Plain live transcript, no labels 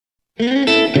We can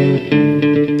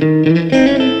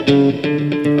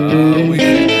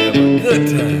have a good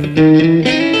time.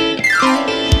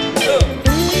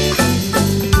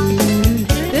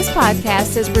 This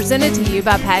podcast is presented to you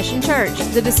by Passion Church,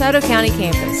 the DeSoto County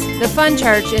campus, the fun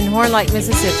church in Horn Lake,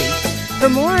 Mississippi. For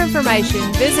more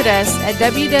information, visit us at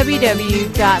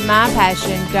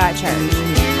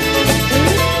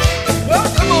www.mypassion.church.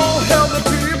 Well, come on, help the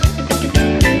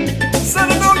people. Said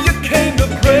I know you came to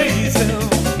praise him.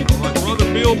 All right,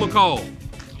 Brother Bill McCall.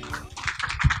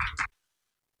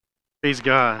 Praise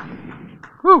God.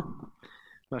 Whew.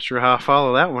 Not sure how I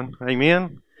follow that one.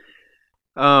 Amen.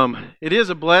 It is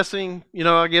a blessing,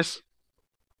 I guess,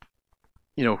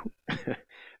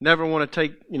 never want to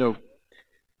take,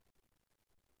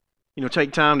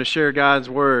 take time to share God's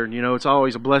word. It's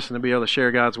always a blessing to be able to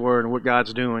share God's word and what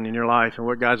God's doing in your life and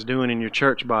what God's doing in your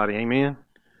church body. Amen.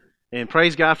 And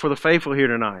praise God for the faithful here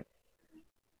tonight.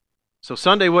 So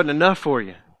Sunday wasn't enough for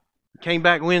you. You came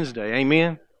back Wednesday.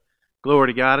 Amen. Glory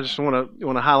to God. I just want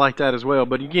to highlight that as well.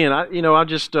 But again, I've been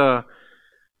a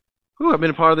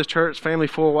part of this church family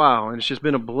for a while, and it's just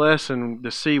been a blessing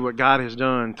to see what God has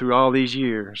done through all these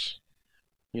years.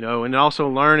 And also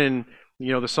learning,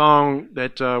 the song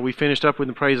that we finished up with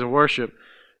in praise and worship,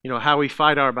 how we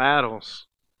fight our battles.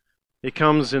 It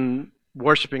comes in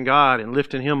worshiping God and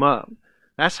lifting Him up.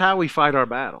 That's how we fight our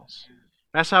battles.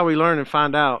 That's how we learn and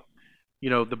find out,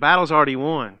 the battle's already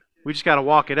won. We just got to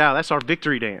walk it out. That's our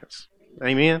victory dance.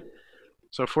 Amen.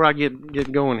 So before I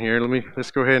get going here,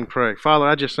 let's go ahead and pray. Father,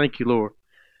 I just thank you, Lord.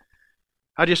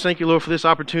 I just thank you, Lord, for this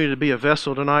opportunity to be a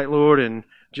vessel tonight, Lord, and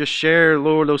just share,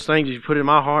 Lord, those things that you put in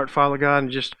my heart, Father God,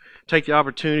 and just take the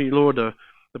opportunity, Lord, to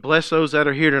bless those that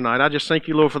are here tonight. I just thank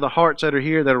you, Lord, for the hearts that are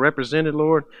here that are represented,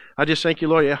 Lord. I just thank you,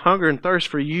 Lord, you hunger and thirst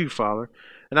for you, Father.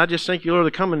 And I just thank you,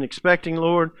 Lord, to come and expecting,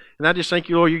 Lord. And I just thank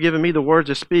you, Lord, you're giving me the words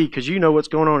to speak because you know what's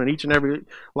going on in each and every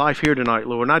life here tonight,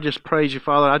 Lord. And I just praise you,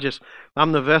 Father.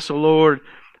 I'm the vessel, Lord.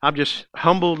 I'm just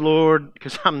humbled, Lord,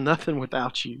 because I'm nothing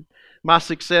without you. My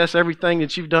success, everything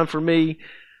that you've done for me,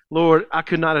 Lord, I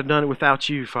could not have done it without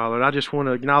you, Father. And I just want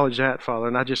to acknowledge that, Father.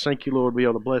 And I just thank you, Lord, to be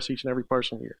able to bless each and every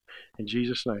person here. In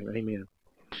Jesus' name, amen.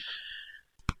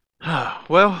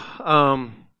 Well,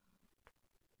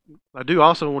 I do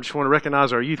also just want to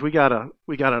recognize our youth. We got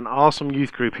an awesome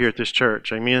youth group here at this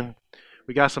church. Amen.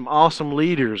 We got some awesome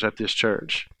leaders at this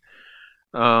church.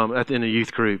 In the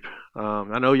youth group.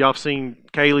 I know y'all have seen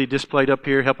Kaylee displayed up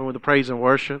here helping with the praise and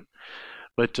worship,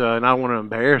 but and I don't want to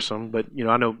embarrass them. But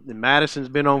I know Madison's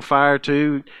been on fire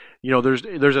too.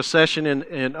 There's a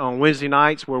session on Wednesday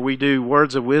nights where we do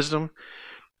words of wisdom,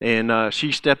 and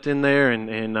she stepped in there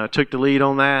and took the lead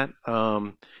on that.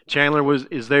 Chandler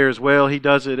is there as well. He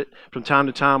does it from time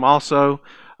to time also.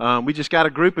 We just got a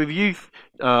group of youth.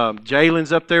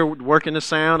 Jalen's up there working the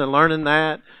sound and learning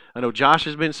that. I know Josh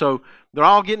has been, so they're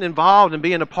all getting involved and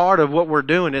being a part of what we're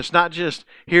doing. It's not just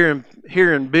hearing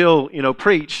Bill,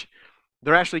 preach.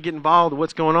 They're actually getting involved with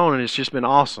what's going on, and it's just been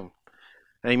awesome.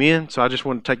 Amen. So I just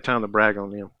want to take time to brag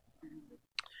on them.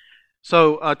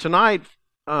 So tonight,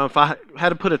 if I had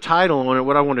to put a title on it,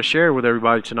 what I want to share with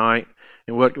everybody tonight,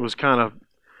 and what was kind of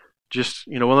just,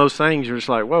 one of those things you're just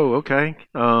like, whoa, okay.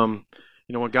 When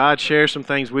God shares some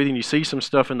things with you and you see some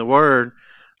stuff in the Word,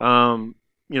 and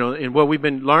what we've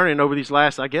been learning over these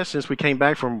last, I guess, since we came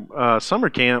back from summer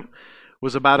camp,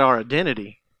 was about our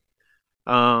identity.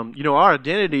 Our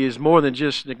identity is more than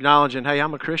just acknowledging, hey,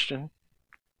 I'm a Christian.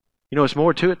 It's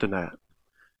more to it than that.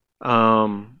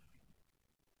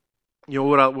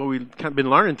 What we've kind of been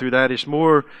learning through that is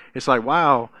more, it's like,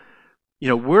 wow,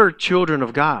 we're children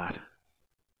of God.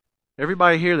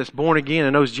 Everybody here that's born again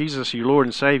and knows Jesus as your Lord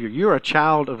and Savior, you're a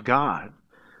child of God.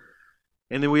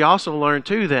 And then we also learn,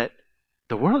 too, that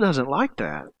the world doesn't like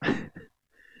that.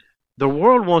 The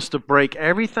world wants to break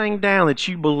everything down that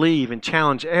you believe and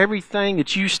challenge everything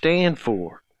that you stand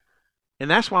for.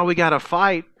 And that's why we got to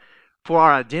fight for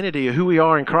our identity of who we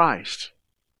are in Christ.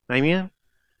 Amen?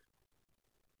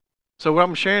 So what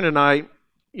I'm sharing tonight,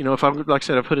 like I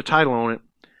said, I put a title on it.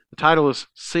 The title is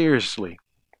Seriously.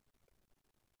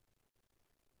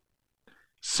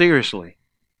 Seriously.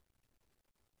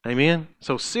 Amen?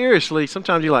 So seriously,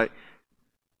 sometimes you're like,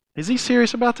 is he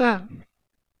serious about that?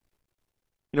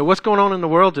 What's going on in the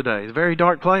world today? It's a very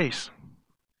dark place.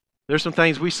 There's some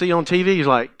things we see on TV. It's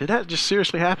like, did that just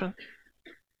seriously happen?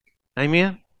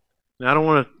 Amen? Now, I don't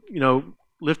want to,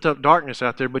 lift up darkness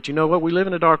out there, but you know what? We live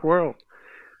in a dark world.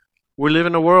 We live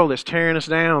in a world that's tearing us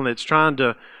down, that's trying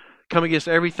to come against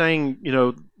everything,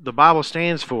 the Bible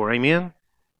stands for. Amen?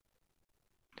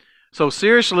 So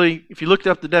seriously, if you looked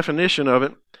up the definition of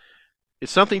it,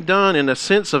 it's something done in a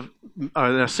sense of, in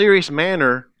a serious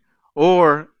manner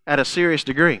or at a serious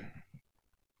degree.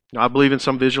 Now, I believe in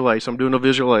some visual aid, so I'm doing a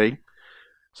visual aid.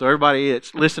 So everybody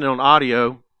that's listening on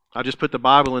audio, I just put the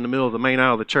Bible in the middle of the main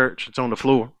aisle of the church. It's on the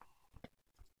floor.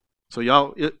 So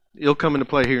y'all, it'll come into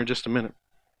play here in just a minute.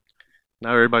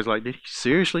 Now everybody's like, did he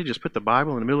seriously just put the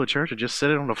Bible in the middle of the church and just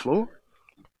set it on the floor?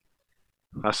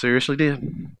 I seriously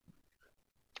did.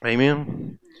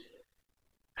 Amen.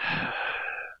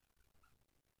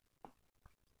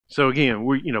 So again,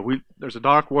 there's a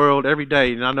dark world every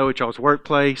day, and I know at y'all's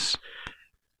workplace,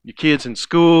 your kids in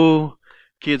school,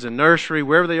 kids in nursery,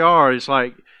 wherever they are, it's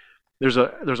like there's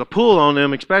a pull on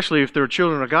them, especially if they're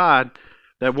children of God,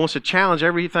 that wants to challenge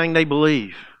everything they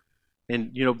believe,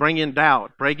 and bring in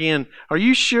doubt, bring in, are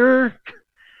you sure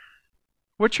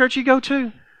what church you go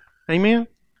to? Amen.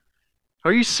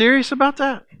 Are you serious about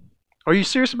that? Are you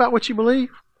serious about what you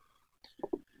believe?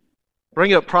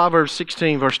 Bring up Proverbs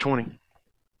 16, verse 20.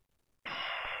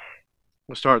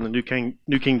 We'll start in the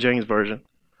New King James Version.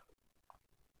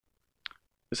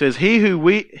 It says, "He who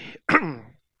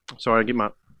sorry,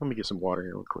 let me get some water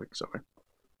here real quick. Sorry,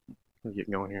 let me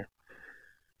get going here.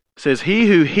 It says, "He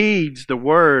who heeds the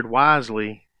word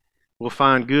wisely will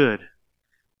find good,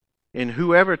 and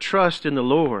whoever trusts in the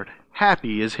Lord,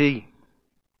 happy is he."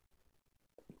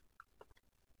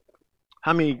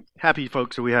 How many happy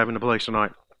folks do we have in the place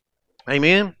tonight?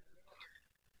 Amen.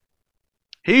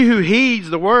 He who heeds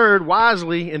the word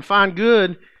wisely and find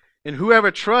good, and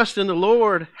whoever trusts in the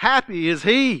Lord, happy is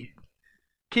he.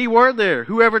 Key word there,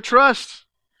 whoever trusts.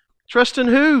 Trust in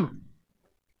who?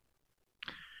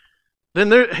 Then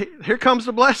here comes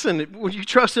the blessing. When you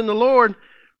trust in the Lord,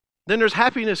 then there's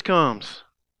happiness comes.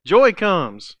 Joy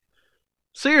comes.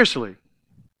 Seriously.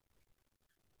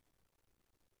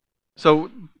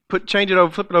 So flip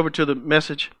it over to the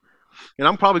Message. And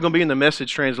I'm probably going to be in the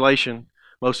Message translation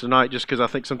most of the night, just because I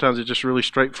think sometimes it's just really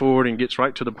straightforward and gets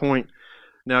right to the point.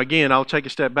 Now again, I'll take a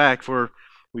step back, for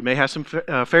we may have some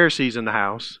Pharisees in the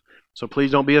house, so please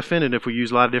don't be offended if we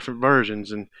use a lot of different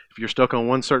versions, and if you're stuck on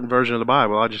one certain version of the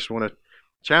Bible. I just want to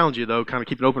challenge you, though, kind of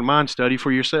keep an open mind study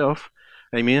for yourself.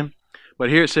 Amen.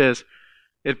 But here it says,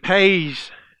 it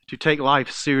pays to take life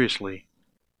seriously.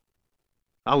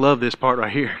 I love this part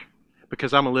right here,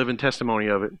 because I'm a living testimony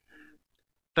of it.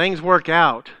 Things work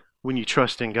out when you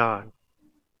trust in God.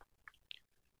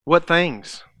 What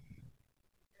things?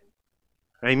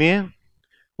 Amen?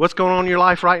 What's going on in your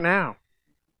life right now?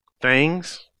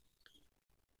 Things.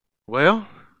 Well,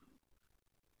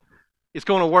 it's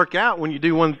going to work out when you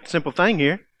do one simple thing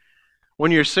here.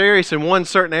 When you're serious in one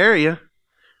certain area,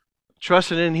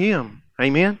 trusting in Him.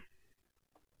 Amen?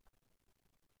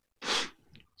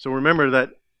 So remember that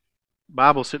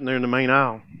Bible sitting there in the main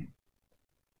aisle.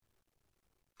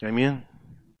 Amen?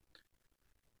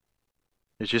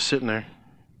 It's just sitting there.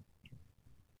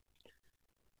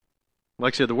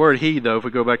 Like I said, the word heed, though, if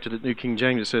we go back to the New King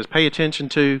James, it says, pay attention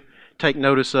to, take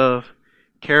notice of,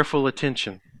 careful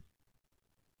attention.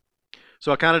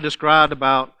 So I kind of described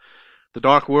about the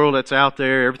dark world that's out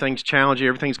there. Everything's challenging,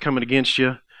 everything's coming against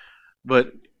you.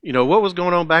 But, what was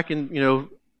going on back in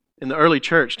the early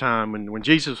church time when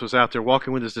Jesus was out there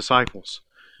walking with His disciples?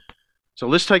 So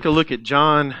let's take a look at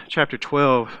John chapter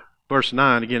 12, verse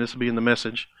 9. Again, this will be in the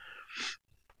Message.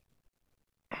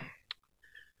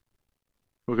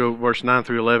 We'll go verse 9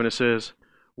 through 11. It says,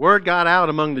 word got out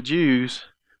among the Jews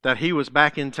that He was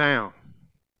back in town.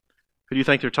 Who do you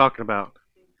think they're talking about?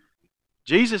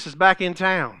 Jesus is back in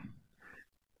town.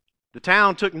 The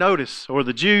town took notice, or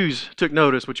the Jews took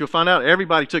notice, but you'll find out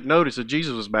everybody took notice that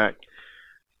Jesus was back.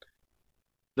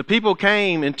 The people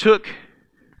came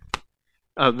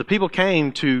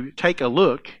to take a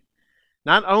look,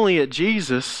 not only at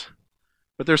Jesus,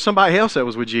 but there's somebody else that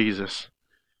was with Jesus,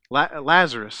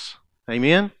 Lazarus.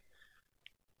 Amen?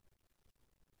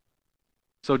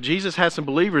 So Jesus had some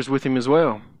believers with Him as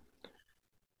well,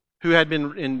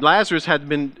 and Lazarus had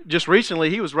been, just recently,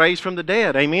 he was raised from the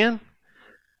dead. Amen?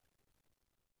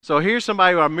 So here's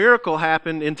somebody where a miracle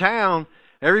happened in town.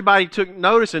 Everybody took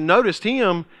notice and noticed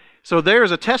him. So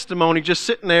there's a testimony just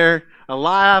sitting there, a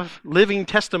live, living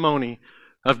testimony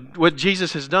of what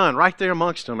Jesus has done right there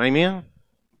amongst them. Amen?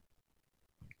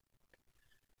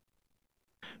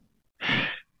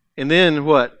 And then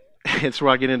what? It's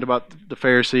where I get into about the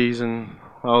Pharisees and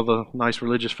all the nice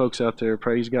religious folks out there.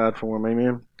 Praise God for them.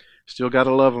 Amen? Still got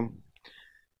to love them.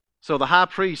 So the high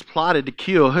priest plotted to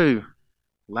kill who?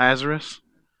 Lazarus.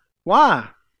 Why?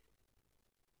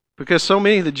 Because so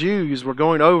many of the Jews were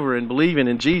going over and believing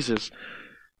in Jesus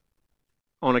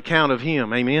on account of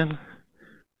him. Amen?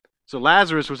 So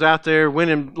Lazarus was out there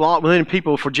winning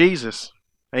people for Jesus.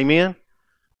 Amen?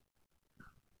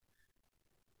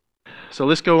 So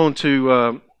let's go on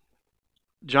to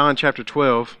John chapter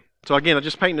 12. So again, I'm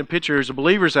just painting a picture. There's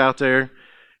believers out there,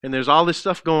 and there's all this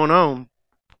stuff going on.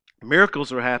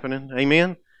 Miracles are happening.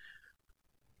 Amen?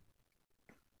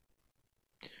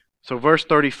 So verse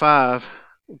 35,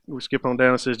 we'll skip on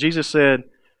down. It says, Jesus said,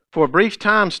 "For a brief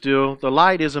time still, the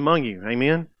light is among you."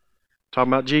 Amen?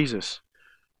 Talking about Jesus.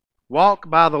 "Walk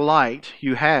by the light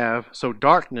you have, so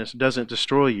darkness doesn't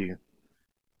destroy you."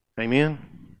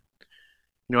 Amen?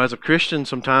 You know, as a Christian,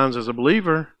 sometimes as a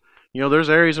believer, you know, there's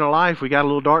areas in our life we got a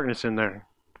little darkness in there.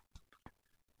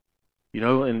 You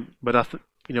know, but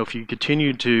if you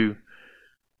continue to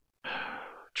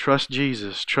trust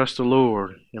Jesus, trust the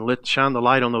Lord, and shine the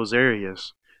light on those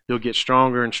areas, you'll get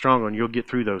stronger and stronger, and you'll get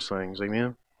through those things.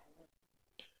 Amen?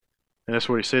 And that's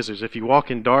what he says is, if you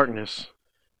walk in darkness,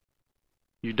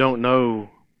 you don't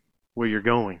know where you're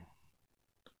going.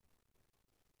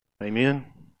 Amen?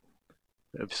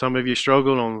 If some of you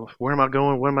struggle on where am I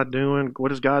going, what am I doing,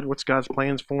 what's God's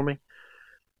plans for me?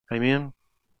 Amen?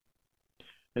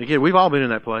 And again, we've all been in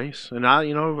that place. And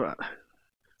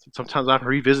sometimes I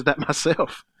revisit that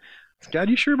myself. God,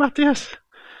 you sure about this?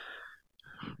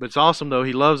 But it's awesome, though.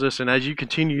 He loves us. And as you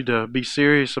continue to be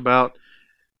serious about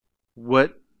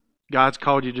what God's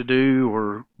called you to do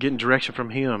or getting direction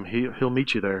from Him, He'll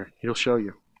meet you there. He'll show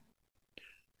you.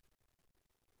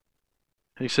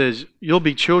 And He says, you'll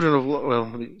be children of, well,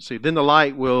 let me see, then the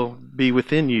light will be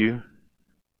within you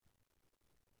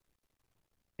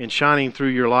and shining through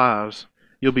your lives.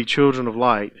 You'll be children of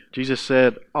light. Jesus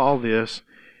said all this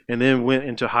and then went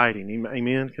into hiding.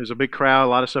 Amen? There's a big crowd. A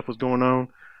lot of stuff was going on.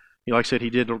 Like I said, He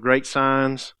did great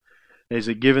signs as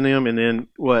He given them. And then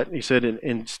what? He said,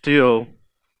 and still,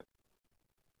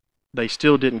 they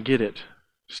still didn't get it.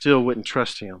 Still wouldn't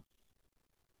trust Him.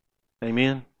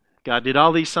 Amen? God did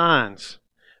all these signs.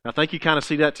 I think you kind of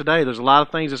see that today. There's a lot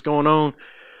of things that's going on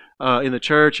in the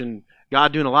church, and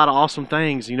God doing a lot of awesome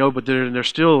things, you know, but there's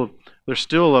still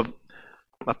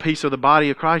a piece of the body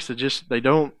of Christ that just they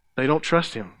don't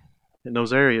trust Him in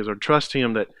those areas, or trust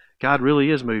Him that God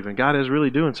really is moving. God is really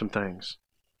doing some things.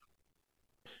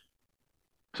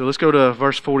 So let's go to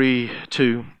verse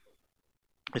 42.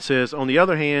 It says, on the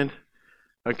other hand,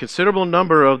 a considerable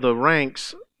number of the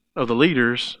ranks of the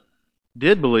leaders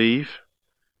did believe,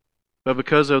 but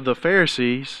because of the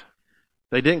Pharisees,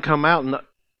 they didn't come out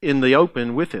in the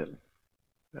open with it.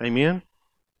 Amen?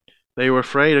 They were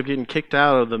afraid of getting kicked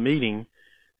out of the meeting.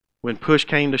 When push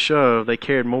came to shove, they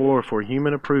cared more for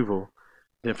human approval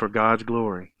than for God's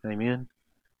glory. Amen?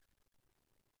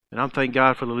 And I'm thanking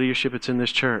God for the leadership that's in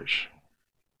this church.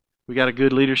 We got a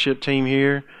good leadership team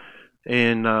here.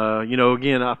 And,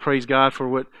 again, I praise God for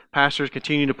what pastors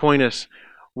continue to point us.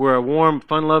 We're a warm,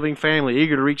 fun-loving family,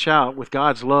 eager to reach out with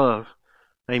God's love.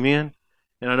 Amen?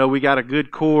 And I know we got a good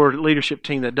core leadership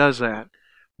team that does that.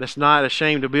 That's not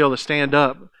ashamed to be able to stand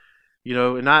up,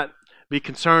 and not be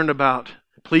concerned about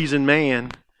pleasing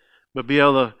man, but be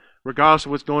able to, regardless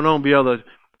of what's going on, be able to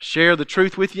share the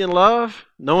truth with you in love,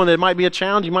 knowing that it might be a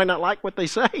challenge. You might not like what they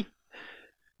say,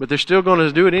 but they're still going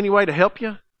to do it anyway to help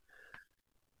you.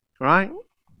 Right?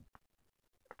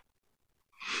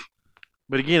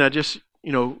 But again,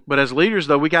 but as leaders,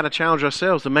 though, we got to challenge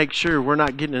ourselves to make sure we're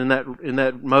not getting in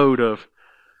that mode of,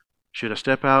 should I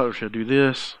step out or should I do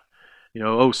this?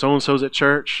 So-and-so's at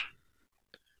church.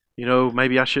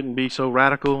 Maybe I shouldn't be so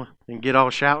radical and get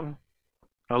all shouting.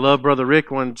 I love Brother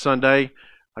Rick one Sunday.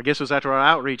 I guess it was after our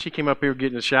outreach. He came up here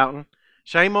getting to shouting.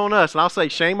 Shame on us. And I'll say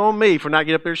shame on me for not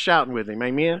getting up there shouting with him.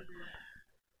 Amen?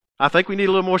 I think we need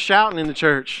a little more shouting in the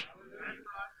church.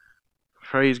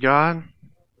 Praise God.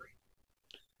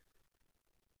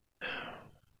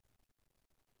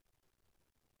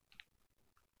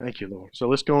 Thank you, Lord. So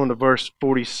let's go on to verse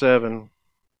 47.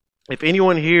 If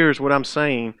anyone hears what I'm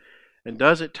saying and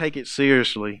doesn't take it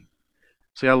seriously.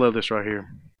 See, I love this right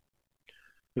here.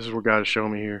 This is where God is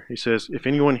showing me here. He says, if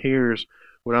anyone hears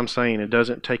what I'm saying and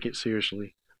doesn't take it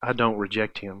seriously, I don't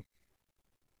reject him.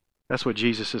 That's what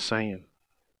Jesus is saying.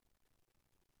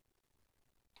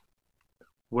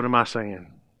 What am I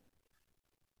saying?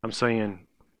 I'm saying,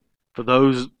 for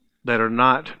those that are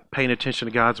not paying attention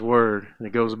to God's Word, and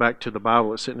it goes back to the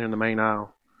Bible that's sitting there in the main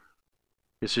aisle.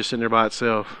 It's just sitting there by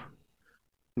itself,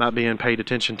 not being paid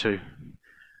attention to.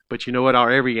 But you know what?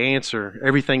 Our every answer,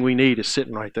 everything we need is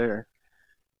sitting right there.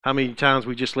 How many times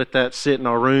we just let that sit in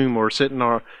our room or sit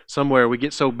in somewhere? We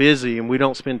get so busy and we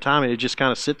don't spend time and it just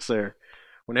kind of sits there.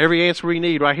 When every answer we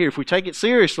need right here, if we take it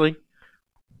seriously,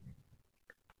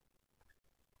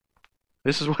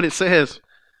 this is what it says.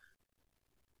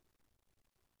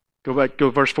 Go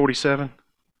verse 47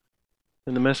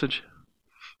 in the Message.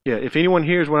 Yeah, if anyone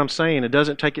hears what I'm saying and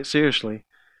doesn't take it seriously,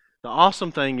 the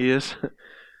awesome thing is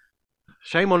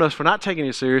Shame on us for not taking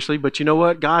it seriously, but you know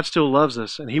what? God still loves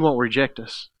us, and He won't reject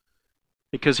us.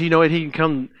 Because He knows He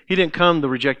didn't come to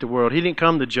reject the world. He didn't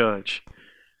come to judge.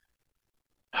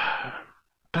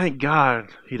 Thank God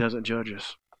He doesn't judge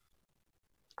us.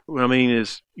 What I mean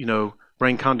is,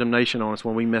 bring condemnation on us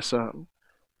when we mess up.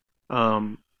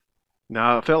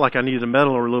 Now, I felt like I needed to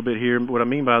meddle a little bit here. What I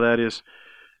mean by that is,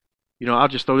 I'll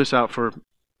just throw this out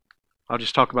I'll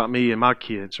just talk about me and my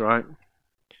kids, right?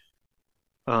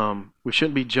 We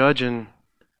shouldn't be judging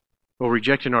or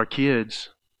rejecting our kids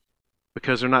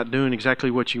because they're not doing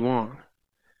exactly what you want.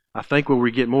 I think where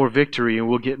we get more victory and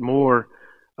we'll get more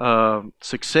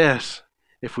success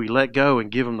if we let go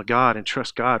and give them to God and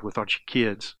trust God with our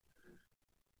kids.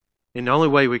 And the only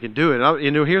way we can do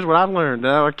it, here's what I've learned.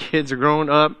 Now our kids are growing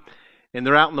up and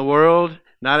they're out in the world,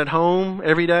 not at home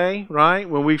every day, right?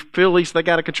 When we feel at least they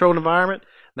got a controlled environment,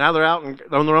 now they're out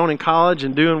on their own in college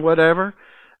and doing whatever.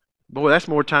 Boy, that's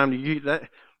more time to use.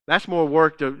 That's more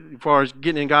work as far as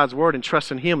getting in God's Word and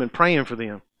trusting Him and praying for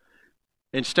them.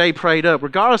 And stay prayed up,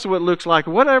 regardless of what it looks like,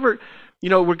 whatever,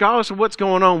 regardless of what's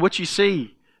going on, what you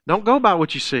see. Don't go by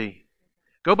what you see.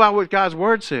 Go by what God's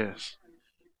Word says.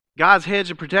 God's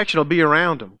hedge of protection will be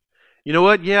around them. You know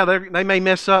what? Yeah, they may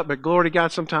mess up, but glory to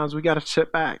God, sometimes we got to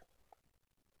sit back.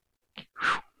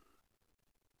 Whew.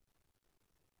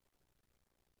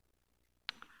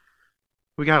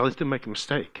 We got to let them make a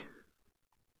mistake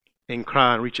and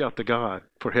cry and reach out to God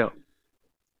for help.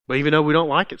 But even though we don't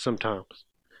like it sometimes,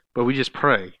 but we just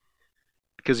pray.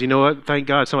 Because you know what? Thank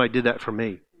God somebody did that for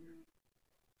me.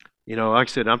 Like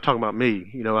I said, I'm talking about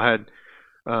me. I had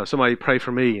somebody pray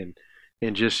for me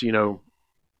and just,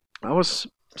 I was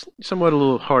somewhat a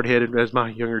little hard-headed as my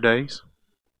younger days.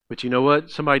 But you know what?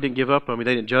 Somebody didn't give up on me.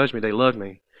 They didn't judge me. They loved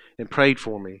me and prayed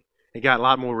for me and got a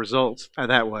lot more results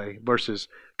that way versus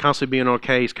constantly being on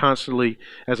case, constantly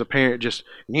as a parent just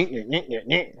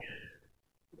youth,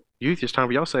 it's time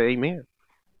for y'all to say amen.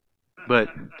 But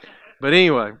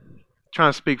anyway,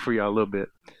 trying to speak for y'all a little bit.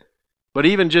 But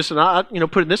even just, put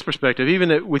it in this perspective,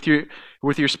 even with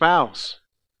your spouse,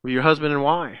 with your husband and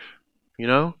wife,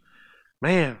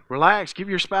 man, relax, give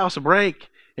your spouse a break,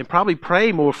 and probably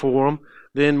pray more for them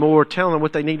than more telling them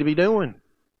what they need to be doing.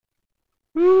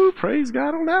 Ooh, praise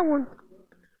God on that one.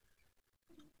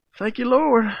 Thank you,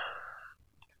 Lord.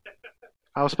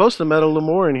 I was supposed to meddle a little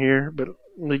more in here,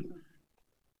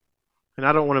 and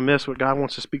I don't want to miss what God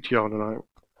wants to speak to y'all tonight.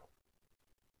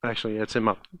 Actually, it's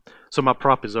so my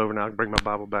prop is over now. I can bring my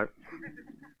Bible back.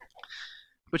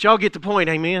 But y'all get the point,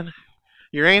 amen?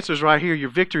 Your answer's right here. Your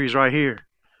victory's right here.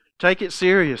 Take it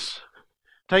serious.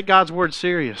 Take God's Word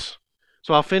serious.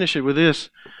 So I'll finish it with this.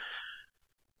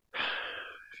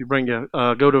 If you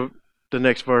go to the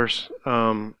next verse.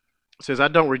 It says, I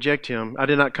don't reject him. I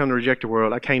did not come to reject the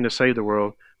world. I came to save the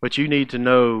world. But you need to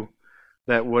know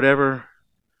that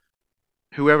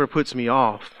whoever puts me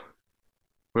off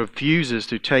refuses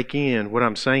to take in what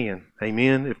I'm saying.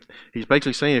 Amen. He's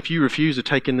basically saying if you refuse to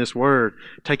take in this word,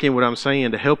 take in what I'm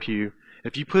saying to help you,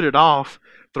 if you put it off,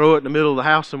 throw it in the middle of the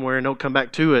house somewhere and don't come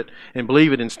back to it and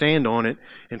believe it and stand on it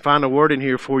and find a word in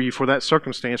here for you for that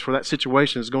circumstance, for that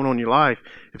situation that's going on in your life.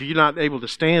 If you're not able to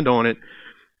stand on it,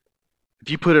 if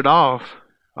you put it off,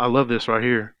 I love this right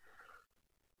here.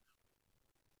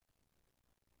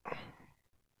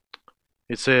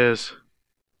 It says,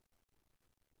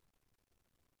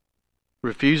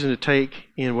 refusing to take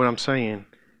in what I'm saying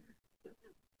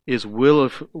is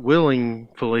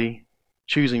willingly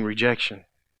choosing rejection.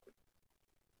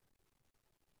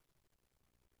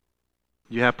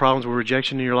 You have problems with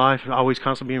rejection in your life, always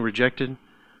constantly being rejected?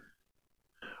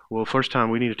 Well, first time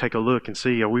we need to take a look and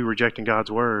see, are we rejecting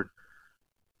God's word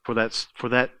for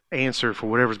that answer for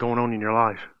whatever's going on in your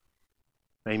life?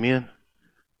 Amen.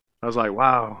 I was like,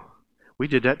 wow, we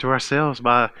did that to ourselves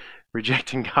by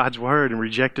rejecting God's word and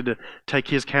rejected to take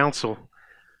his counsel.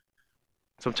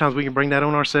 Sometimes we can bring that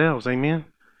on ourselves. Amen.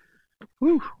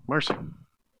 Whew, mercy.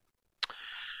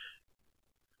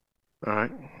 All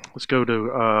right, let's go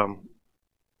to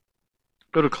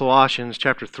Colossians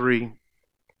chapter 3.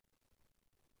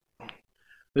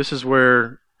 This is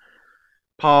where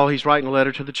Paul, he's writing a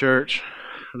letter to the church.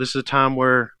 This is a time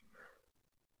where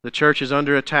the church is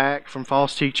under attack from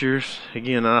false teachers.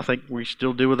 Again, I think we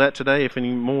still deal with that today, if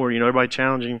any more. Everybody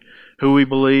challenging who we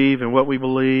believe and what we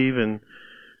believe, and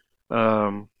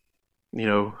what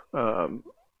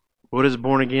does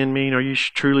born again mean? Are you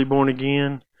truly born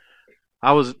again?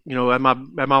 I was, at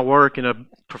my work in a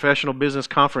professional business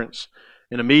conference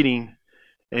in a meeting,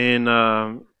 and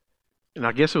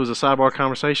I guess it was a sidebar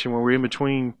conversation where we're in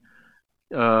between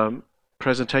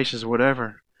presentations or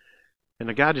whatever. And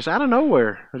the guy just out of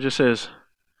nowhere just says,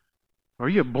 Are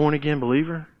you a born-again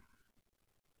believer?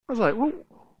 I was like, well,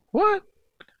 what?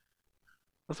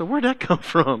 I said, where'd that come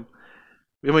from?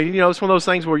 I mean, it's one of those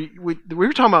things where we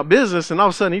were talking about business, and all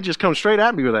of a sudden he just comes straight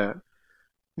at me with that.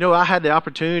 I had the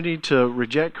opportunity to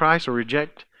reject Christ or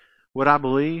reject what I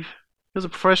believe. It was a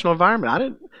professional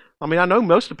environment. I know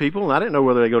most of the people, and I didn't know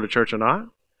whether they go to church or not.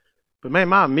 But man,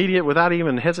 my immediate, without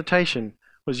even hesitation,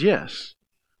 was yes,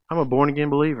 I'm a born-again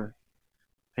believer.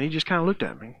 And he just kind of looked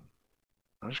at me.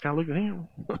 I just kind of looked at him.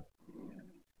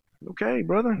 Okay,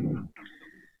 brother.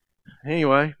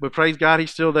 Anyway, but praise God,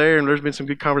 he's still there, and there's been some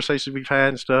good conversations we've had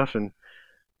and stuff. And,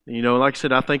 like I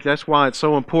said, I think that's why it's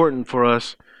so important for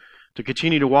us to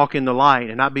continue to walk in the light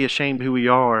and not be ashamed of who we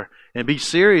are and be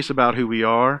serious about who we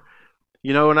are.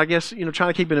 And I guess,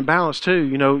 trying to keep it in balance too.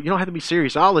 You don't have to be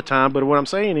serious all the time, but what I'm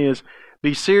saying is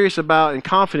be serious about and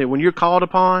confident when you're called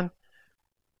upon.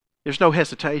 There's no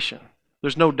hesitation.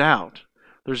 There's no doubt.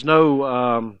 There's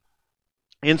no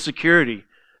insecurity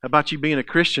about you being a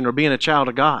Christian or being a child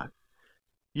of God.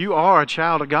 You are a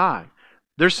child of God.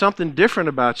 There's something different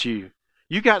about you.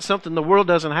 You got something the world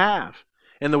doesn't have,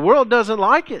 and the world doesn't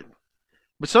like it.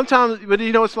 But sometimes,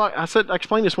 it's like I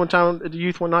explained this one time at the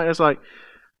youth one night. It's like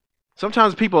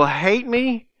sometimes people hate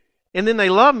me, and then they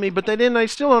love me, but they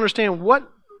still understand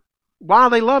why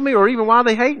they love me or even why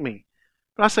they hate me.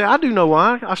 But I say, I do know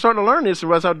why. I'm starting to learn this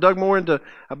as I dug more into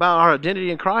about our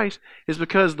identity in Christ, is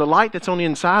because the light that's on the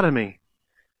inside of me.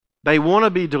 They want to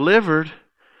be delivered,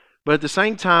 but at the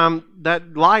same time,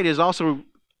 that light is also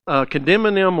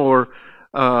condemning them or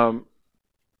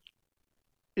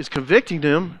is convicting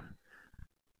them,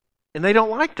 and they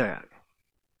don't like that.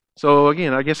 So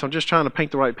again, I guess I'm just trying to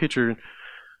paint the right picture of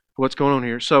what's going on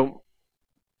here. So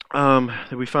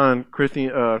did we find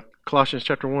Colossians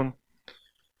chapter 1?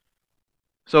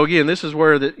 So again, this is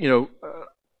where the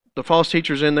false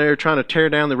teachers in there trying to tear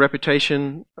down the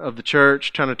reputation of the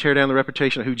church, trying to tear down the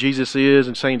reputation of who Jesus is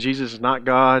and saying Jesus is not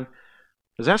God.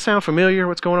 Does that sound familiar,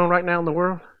 what's going on right now in the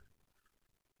world?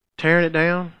 Tearing it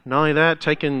down. Not only that,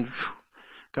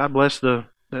 God bless that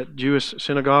Jewish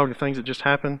synagogue, the things that just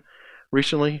happened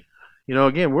recently.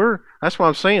 Again, that's what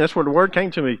I'm saying. That's where the word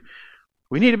came to me.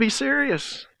 We need to be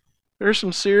serious. There's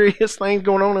some serious things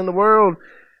going on in the world.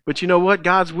 But you know what?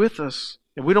 God's with us.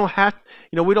 And we don't have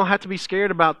to be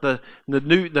scared about the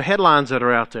headlines that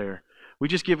are out there. We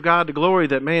just give God the glory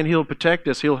that, man, He'll protect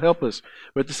us, He'll help us.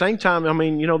 But at the same time,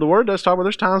 the Word does talk about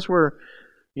there's times where,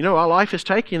 our life is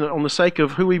taken on the sake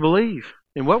of who we believe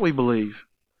and what we believe.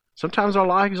 Sometimes our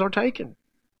lives are taken.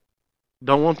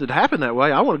 Don't want it to happen that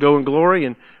way. I want to go in glory,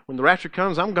 and when the rapture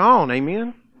comes, I'm gone.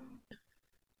 Amen?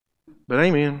 But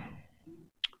amen.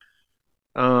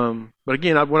 But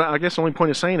again, I guess the only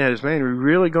point of saying that is, man, you're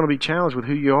really going to be challenged with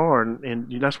who you are,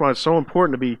 and that's why it's so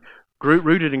important to be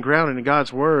rooted and grounded in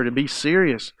God's Word and be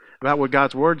serious about what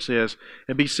God's Word says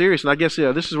and be serious. And I guess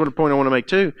this is what a point I want to make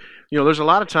too. There's a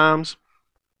lot of times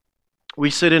we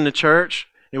sit in the church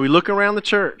and we look around the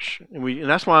church, and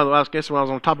that's why I guess when I was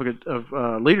on the topic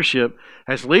of leadership,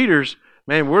 as leaders,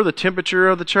 man, we're the temperature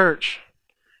of the church.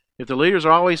 If the leaders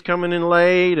are always coming in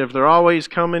late, if they're always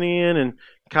coming in and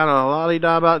kind of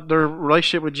la-di-da about their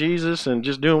relationship with Jesus and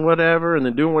just doing whatever and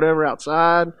then doing whatever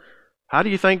outside, how do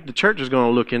you think the church is going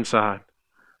to look inside?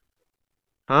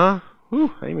 Huh?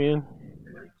 Whew, amen.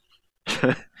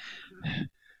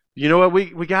 You know what?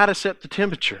 We got to set the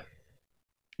temperature.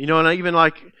 And even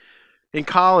like in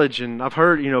college, and I've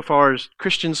heard, as far as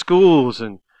Christian schools,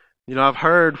 and, I've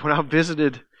heard when I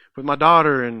visited with my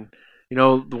daughter, and,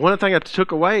 the one thing I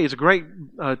took away is a great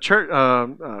church,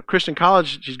 Christian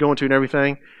college she's going to and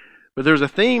everything. But there's a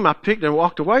theme I picked and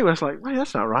walked away with. I was like, wait,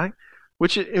 that's not right.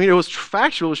 Which, it was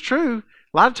factual, it was true.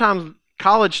 A lot of times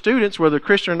college students, whether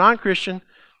Christian or non-Christian,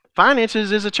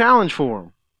 finances is a challenge for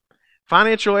them.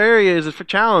 Financial area is a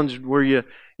challenge where I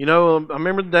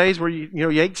remember the days where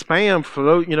you ate Spam for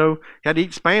those, you had to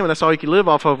eat Spam and that's all you could live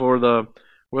off of, or the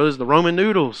Roman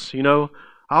noodles,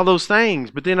 all those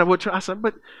things. But then I said,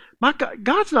 but my God,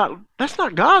 that's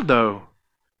not God though.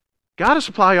 God will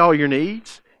supply all your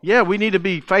needs. Yeah, we need to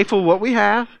be faithful to what we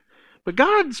have, but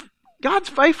God's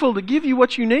faithful to give you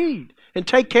what you need and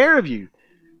take care of you.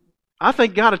 I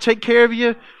think God will take care of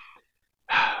you.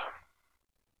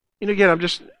 Again, I'm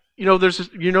just, there's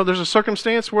a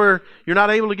circumstance where you're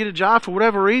not able to get a job for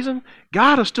whatever reason.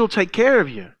 God will still take care of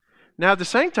you. Now, at the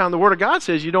same time, the Word of God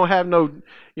says you don't have no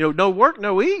work,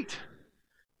 no eat.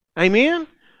 Amen?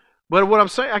 But what I'm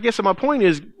saying, I guess my point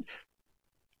is,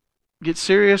 get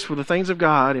serious with the things of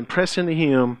God and press into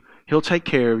Him. He'll take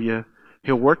care of you.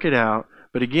 He'll work it out.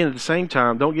 But again, at the same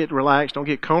time, don't get relaxed, don't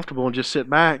get comfortable and just sit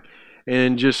back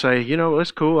and just say, you know,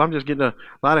 it's cool. I'm just getting a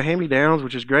lot of hand-me-downs,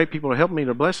 which is great. People are helping me.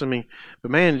 They're blessing me.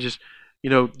 But, man, just, you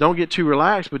know, don't get too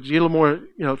relaxed, but get a little more,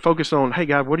 you know, focus on, hey,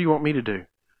 God, what do you want me to do?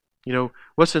 You know,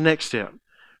 what's the next step?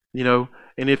 You know,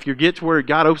 and if you get to where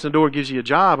God opens the door and gives you a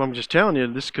job, I'm just telling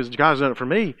you this because God's done it for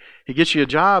me. He gets you a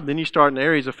job, then you start in the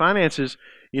areas of finances,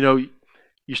 you know,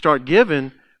 you start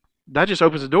giving. That just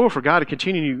opens the door for God to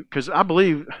continue, because I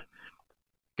believe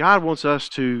God wants us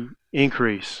to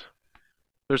increase.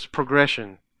 There's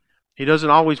progression. He doesn't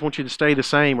always want you to stay the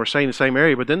same or stay in the same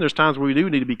area, but then there's times where we do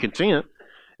need to be content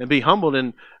and be humbled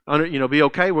and, you know, be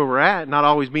okay where we're at, not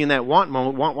always be in that want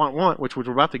moment, want, which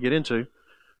we're about to get into.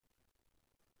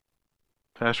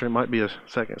 Pastor, it might be a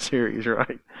second series,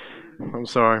 right? I'm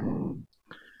sorry.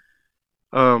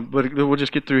 But we'll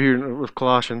just get through here with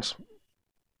Colossians.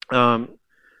 But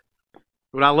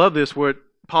I love this, what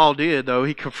Paul did, though.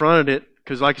 He confronted it,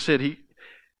 because like I said,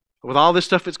 with all this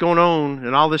stuff that's going on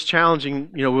and all this challenging,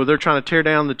 you know, where they're trying to tear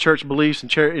down the church beliefs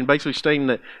and basically stating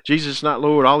that Jesus is not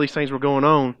Lord, all these things were going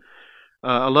on.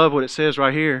 I love what it says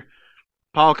right here.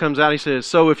 Paul comes out, he says,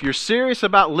 so if you're serious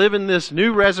about living this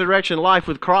new resurrection life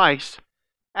with Christ,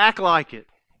 act like it.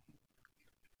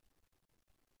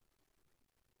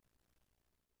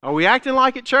 Are we acting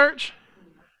like it, church?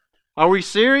 Are we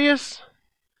serious?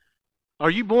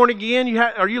 Are you born again?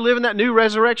 Are you living that new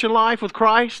resurrection life with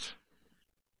Christ?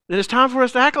 Then it's time for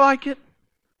us to act like it.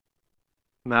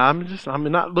 No,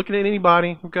 I'm not looking at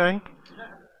anybody, okay?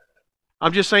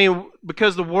 I'm just saying,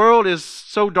 because the world is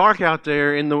so dark out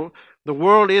there, and the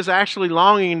world is actually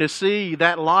longing to see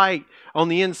that light on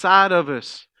the inside of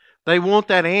us. They want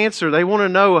that answer. They want to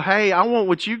know, hey, I want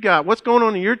what you got. What's going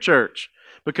on in your church?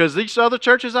 Because these other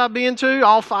churches I've been to,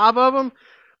 all 5 of them,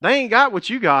 they ain't got what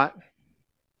you got.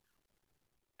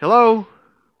 Hello?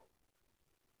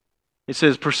 It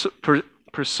says,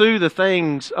 pursue the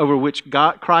things over which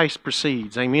Christ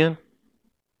proceeds. Amen?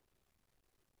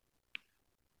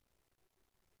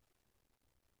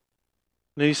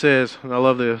 And he says, and I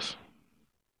love this,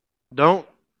 don't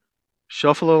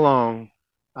shuffle along,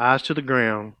 eyes to the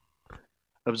ground,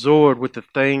 absorbed with the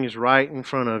things right in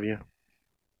front of you.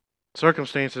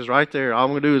 Circumstances right there. All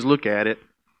I'm going to do is look at it.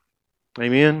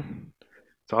 Amen?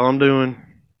 That's all I'm doing.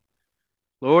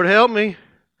 Lord, help me.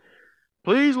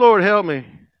 Please, Lord, help me.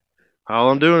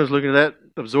 All I'm doing is looking at that,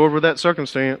 absorbed with that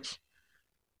circumstance.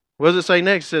 What does it say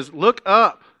next? It says, look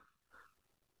up.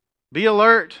 Be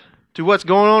alert to what's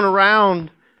going on around.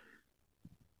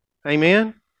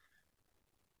 Amen?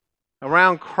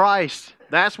 Around Christ.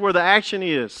 That's where the action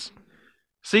is.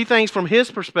 See things from His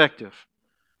perspective.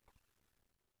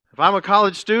 If I'm a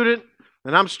college student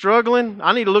and I'm struggling,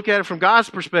 I need to look at it from God's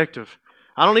perspective.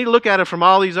 I don't need to look at it from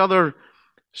all these other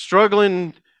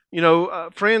struggling,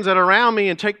 friends that are around me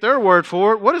and take their word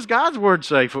for it. What does God's word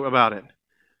say about it?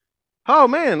 Oh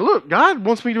man, look, God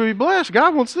wants me to be blessed.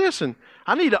 God wants this. And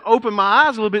I need to open my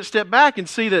eyes a little bit, step back and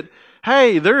see that,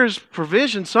 hey, there is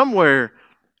provision somewhere.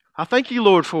 I thank you,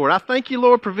 Lord, for it. I thank you,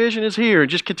 Lord, provision is here. And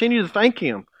just continue to thank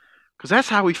Him. Because that's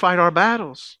how we fight our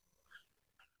battles.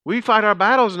 We fight our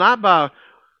battles not by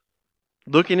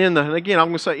looking in the, and again, I'm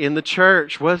going to say in the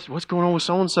church, what's going on with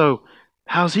so-and-so?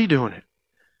 How's he doing it?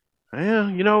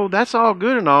 Well, that's all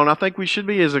good and all, and I think we should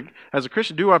be, as a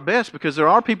Christian, do our best, because there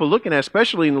are people looking at,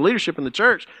 especially in the leadership in the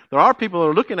church, there are people that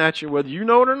are looking at you whether you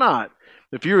know it or not.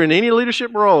 If you're in any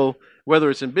leadership role, whether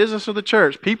it's in business or the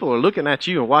church, people are looking at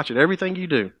you and watching everything you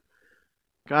do.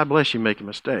 God bless you, make a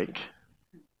mistake.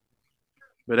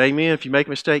 But amen, if you make a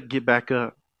mistake, get back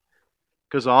up.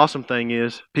 Because the awesome thing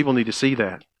is, people need to see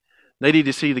that. They need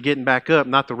to see the getting back up,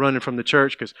 not the running from the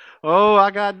church because,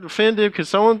 I got offended because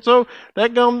so-and-so,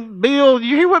 Bill,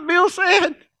 you hear what Bill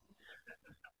said?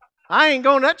 I ain't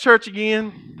going to that church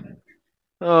again.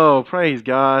 Oh, praise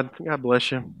God. God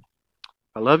bless you.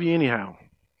 I love you anyhow.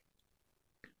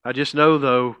 I just know,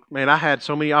 though, man, I had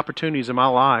so many opportunities in my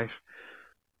life.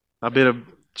 I've been,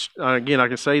 again, I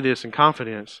can say this in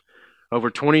confidence. Over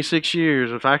 26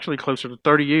 years, if actually closer to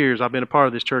 30 years, I've been a part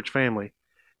of this church family.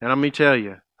 And let me tell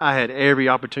you, I had every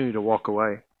opportunity to walk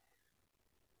away.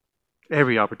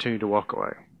 Every opportunity to walk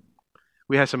away.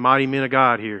 We had some mighty men of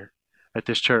God here at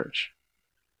this church.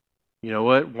 You know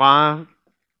what? Why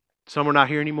some are not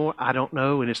here anymore? I don't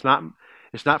know, and it's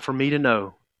not for me to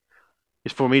know.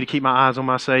 It's for me to keep my eyes on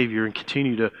my Savior and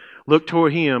continue to look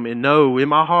toward Him and know in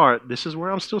my heart this is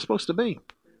where I'm still supposed to be.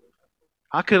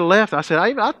 I could have left. I said,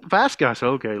 I asked God, I said,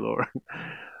 okay, Lord,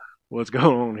 what's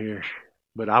going on here?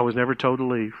 But I was never told to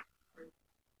leave.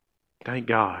 Thank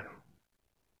God.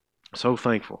 So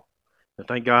thankful. And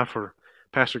thank God for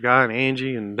Pastor Guy and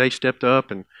Angie, and they stepped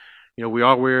up, and we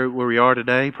are where we are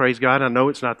today. Praise God. I know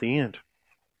it's not the end.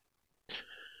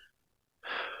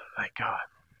 Thank God.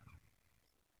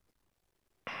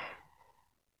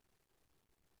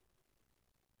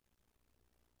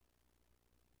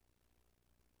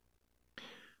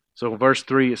 So in verse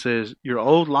 3 it says, your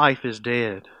old life is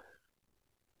dead.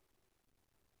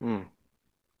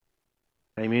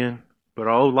 Amen. But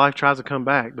our old life tries to come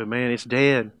back, but man, it's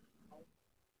dead.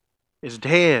 It's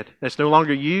dead. That's no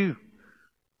longer you.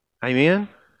 Amen.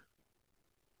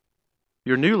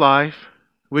 Your new life,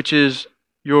 which is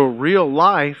your real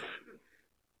life,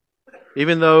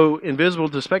 even though invisible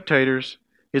to spectators,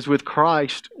 is with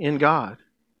Christ in God.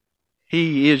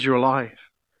 He is your life.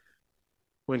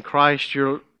 When Christ,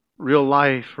 your real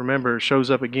life, remember,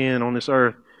 shows up again on this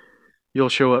earth, you'll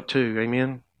show up too.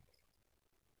 Amen.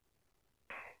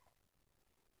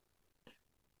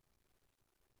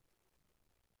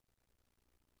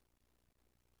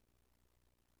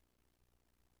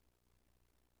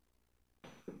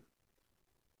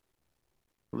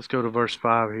 Let's go to verse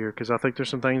 5 here, because I think there's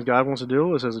some things God wants to deal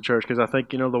with us as a church, because I think,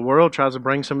 the world tries to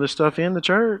bring some of this stuff in the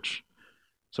church.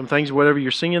 Some things, whatever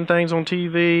you're seeing things on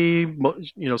TV,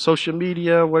 social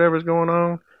media, whatever's going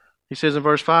on. He says in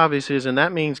verse 5, he says, and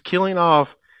that means killing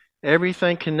off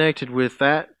everything connected with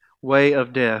that way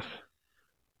of death.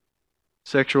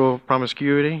 Sexual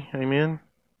promiscuity, amen,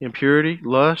 impurity,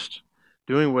 lust,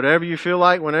 doing whatever you feel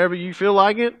like, whenever you feel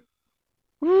like it.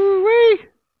 Woo-wee!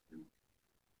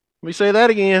 Let me say that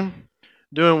again.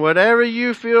 Doing whatever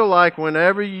you feel like,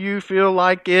 whenever you feel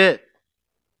like it.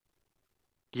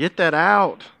 Get that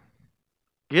out.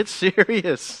 Get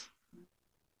serious.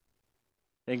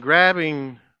 And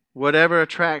grabbing whatever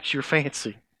attracts your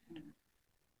fancy.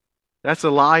 That's a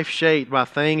life shaped by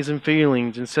things and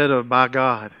feelings instead of by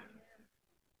God.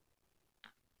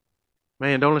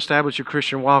 Man, don't establish your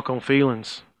Christian walk on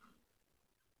feelings.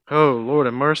 Oh, Lord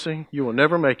have mercy. You will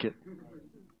never make it.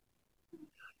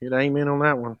 Get amen on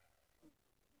that one.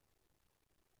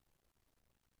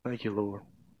 Thank you, Lord.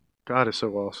 God is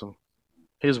so awesome.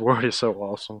 His word is so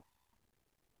awesome.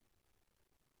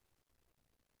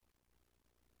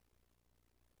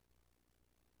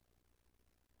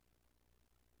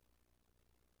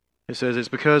 It says it's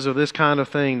because of this kind of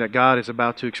thing that God is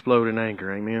about to explode in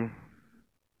anger. Amen.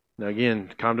 Now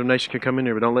again, condemnation can come in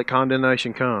there, but don't let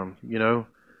condemnation come.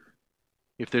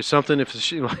 If there's something, if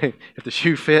the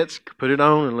shoe fits, put it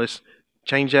on and let's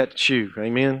change that shoe.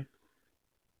 Amen.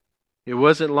 It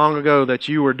wasn't long ago that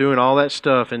you were doing all that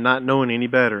stuff and not knowing any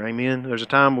better. Amen. There's a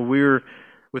time when we were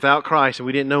without Christ and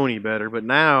we didn't know any better, but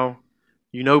now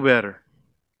you know better.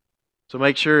 So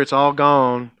make sure it's all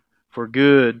gone for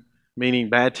good, meaning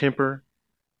bad temper.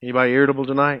 Anybody irritable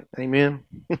tonight? Amen.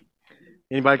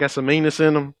 Anybody got some meanness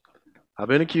in them? I've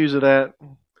been accused of that.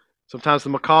 Sometimes the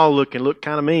McCall look can look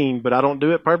kind of mean, but I don't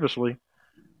do it purposely.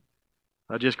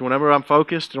 Whenever I'm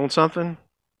focused on something,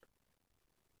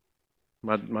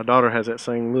 my daughter has that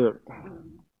same look.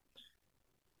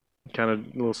 Kind of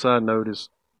a little side note is,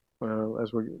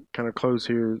 as we kind of close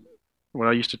here, when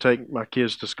I used to take my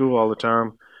kids to school all the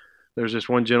time, there's this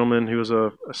one gentleman who was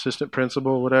a assistant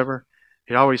principal or whatever.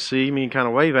 He'd always see me and kind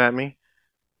of wave at me.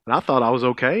 And I thought I was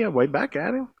okay. I'd wave back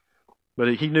at him.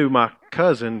 But he knew my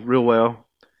cousin real well.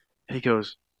 And he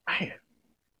goes, man,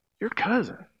 your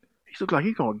cousin, he looks like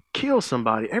he's going to kill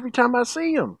somebody every time I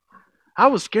see him. I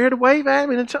was scared to wave at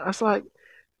him. And I was like,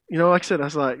 like I said, I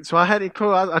was like, so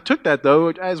I took that though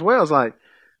as well. I was like,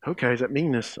 okay, is that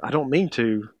meanness? I don't mean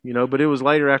to, but it was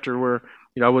later after where,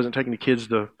 I wasn't taking the kids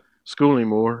to school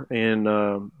anymore. And,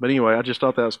 but anyway, I just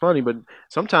thought that was funny. But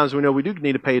sometimes we know we do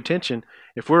need to pay attention.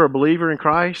 If we're a believer in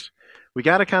Christ, we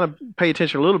got to kind of pay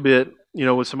attention a little bit,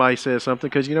 when somebody says something,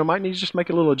 because, might need to just make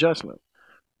a little adjustment.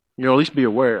 At least be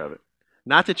aware of it.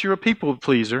 Not that you're a people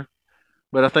pleaser,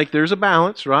 but I think there's a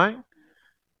balance, right?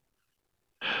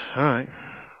 All right.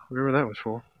 Whatever that was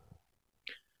for.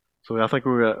 So I think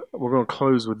we're going to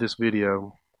close with this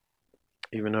video,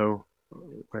 even though,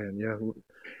 man, yeah,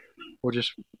 we'll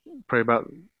just pray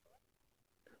about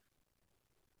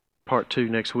part 2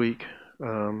 next week.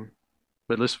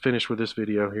 But let's finish with this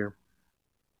video here.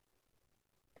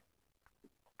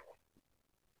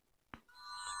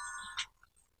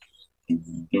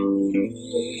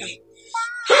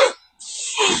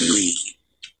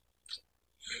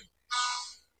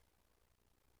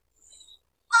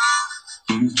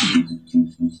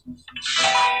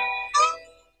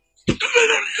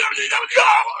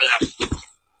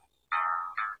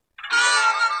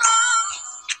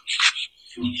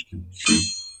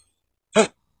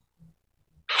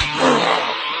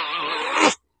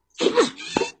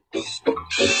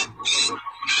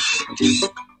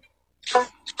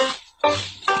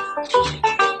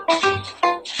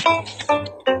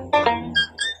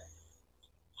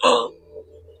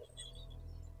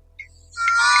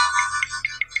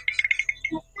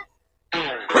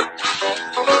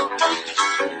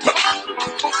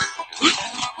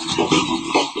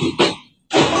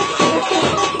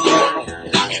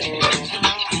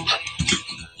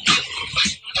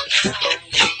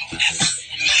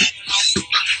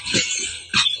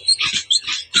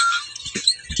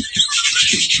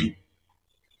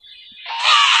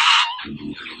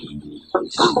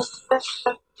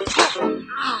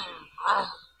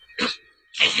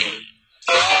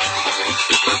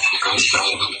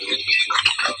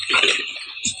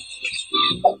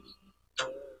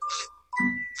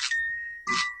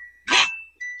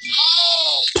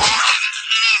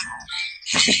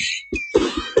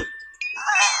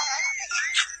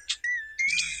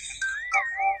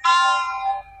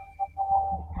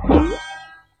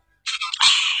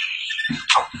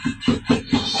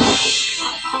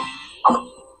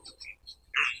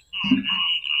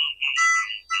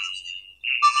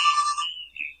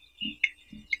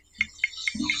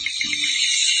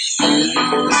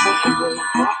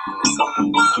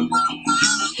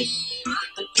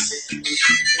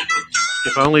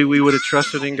 If only we would have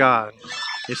trusted in God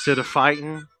instead of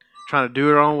fighting, trying to do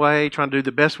it our own way, trying to do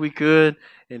the best we could,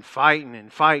 and fighting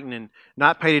and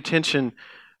not paying attention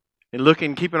and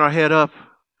looking, keeping our head up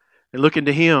and looking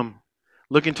to Him,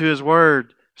 looking to His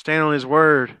Word, stand on His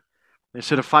Word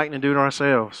instead of fighting and doing it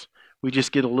ourselves. We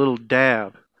just get a little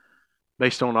dab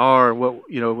based on our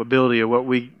ability of what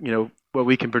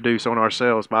we can produce on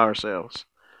ourselves by ourselves.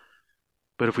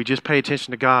 But if we just pay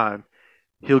attention to God,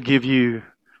 He'll give you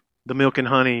the milk and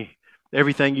honey,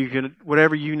 everything you can,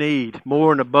 whatever you need,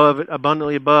 more and above,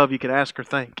 abundantly above you can ask or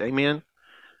think. Amen?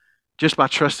 Just by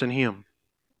trusting Him.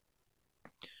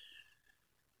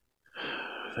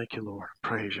 Thank you, Lord.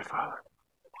 Praise you, Father.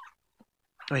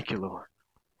 Thank you, Lord.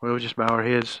 We'll just bow our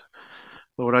heads.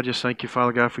 Lord, I just thank you,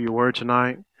 Father God, for your word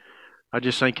tonight. I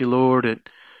just thank you, Lord, that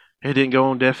it didn't go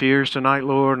on deaf ears tonight,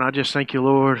 Lord. And I just thank you,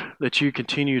 Lord, that you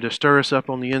continue to stir us up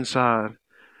on the inside.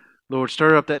 Lord,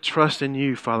 stir up that trust in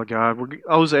you, Father God.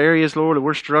 Those areas, Lord, that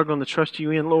we're struggling to trust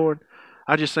you in, Lord,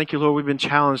 I just thank you, Lord, we've been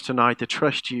challenged tonight to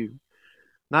trust you.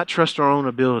 Not trust our own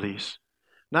abilities.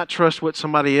 Not trust what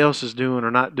somebody else is doing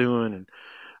or not doing. And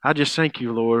I just thank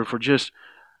you, Lord, for just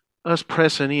us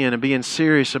pressing in and being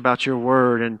serious about your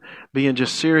word and being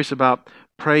just serious about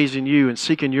praising you and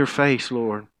seeking your face,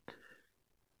 Lord.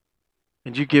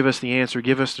 And you give us the answer,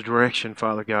 give us the direction,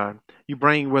 Father God. You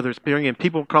bring, whether it's bringing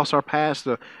people across our paths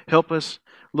to help us,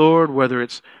 Lord, whether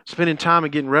it's spending time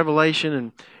and getting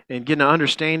revelation and getting an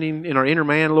understanding in our inner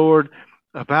man, Lord,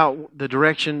 about the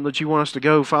direction that you want us to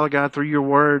go, Father God, through your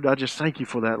word. I just thank you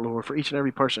for that, Lord, for each and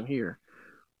every person here.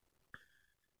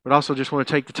 But also just want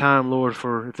to take the time, Lord,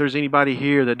 for if there's anybody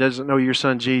here that doesn't know your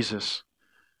Son Jesus,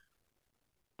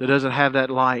 that doesn't have that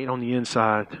light on the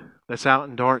inside, that's out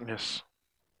in darkness,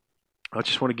 I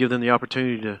just want to give them the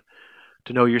opportunity to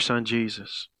know your Son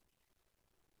Jesus.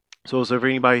 So is there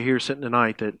anybody here sitting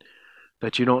tonight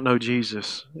that you don't know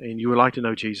Jesus and you would like to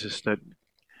know Jesus, that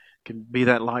can be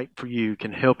that light for you,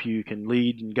 can help you, can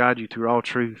lead and guide you through all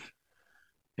truth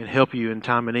and help you in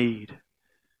time of need?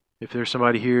 If there's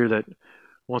somebody here that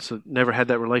never had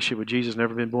that relationship with Jesus,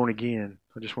 never been born again,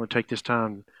 I just want to take this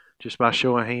time just by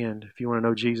show of hand. If you want to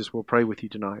know Jesus, we'll pray with you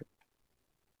tonight.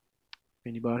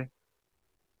 Anybody?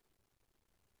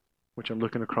 Which I'm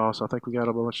looking across. I think we got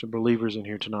a bunch of believers in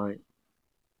here tonight.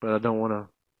 But I don't want to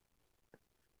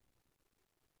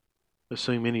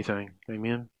assume anything.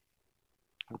 Amen?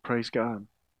 Well, praise God.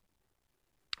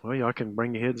 Well, y'all can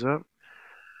bring your heads up.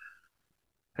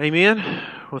 Amen?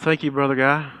 Well, thank you, Brother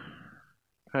Guy,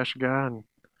 Pastor Guy,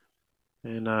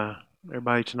 and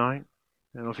everybody tonight.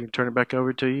 I don't know if you can turn it back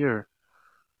over to you, or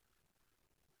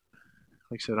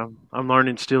like I said, I'm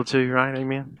learning still too, right?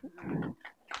 Amen?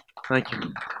 Thank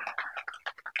you.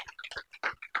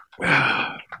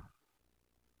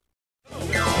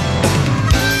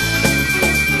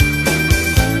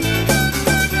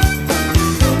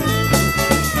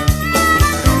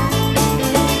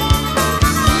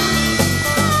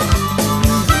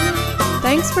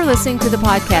 Thanks for listening to the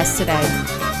podcast today.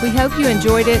 We hope you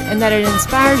enjoyed it and that it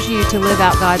inspires you to live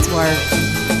out God's Word.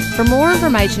 For more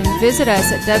information, visit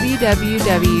us at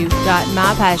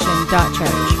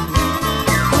www.mypassion.church.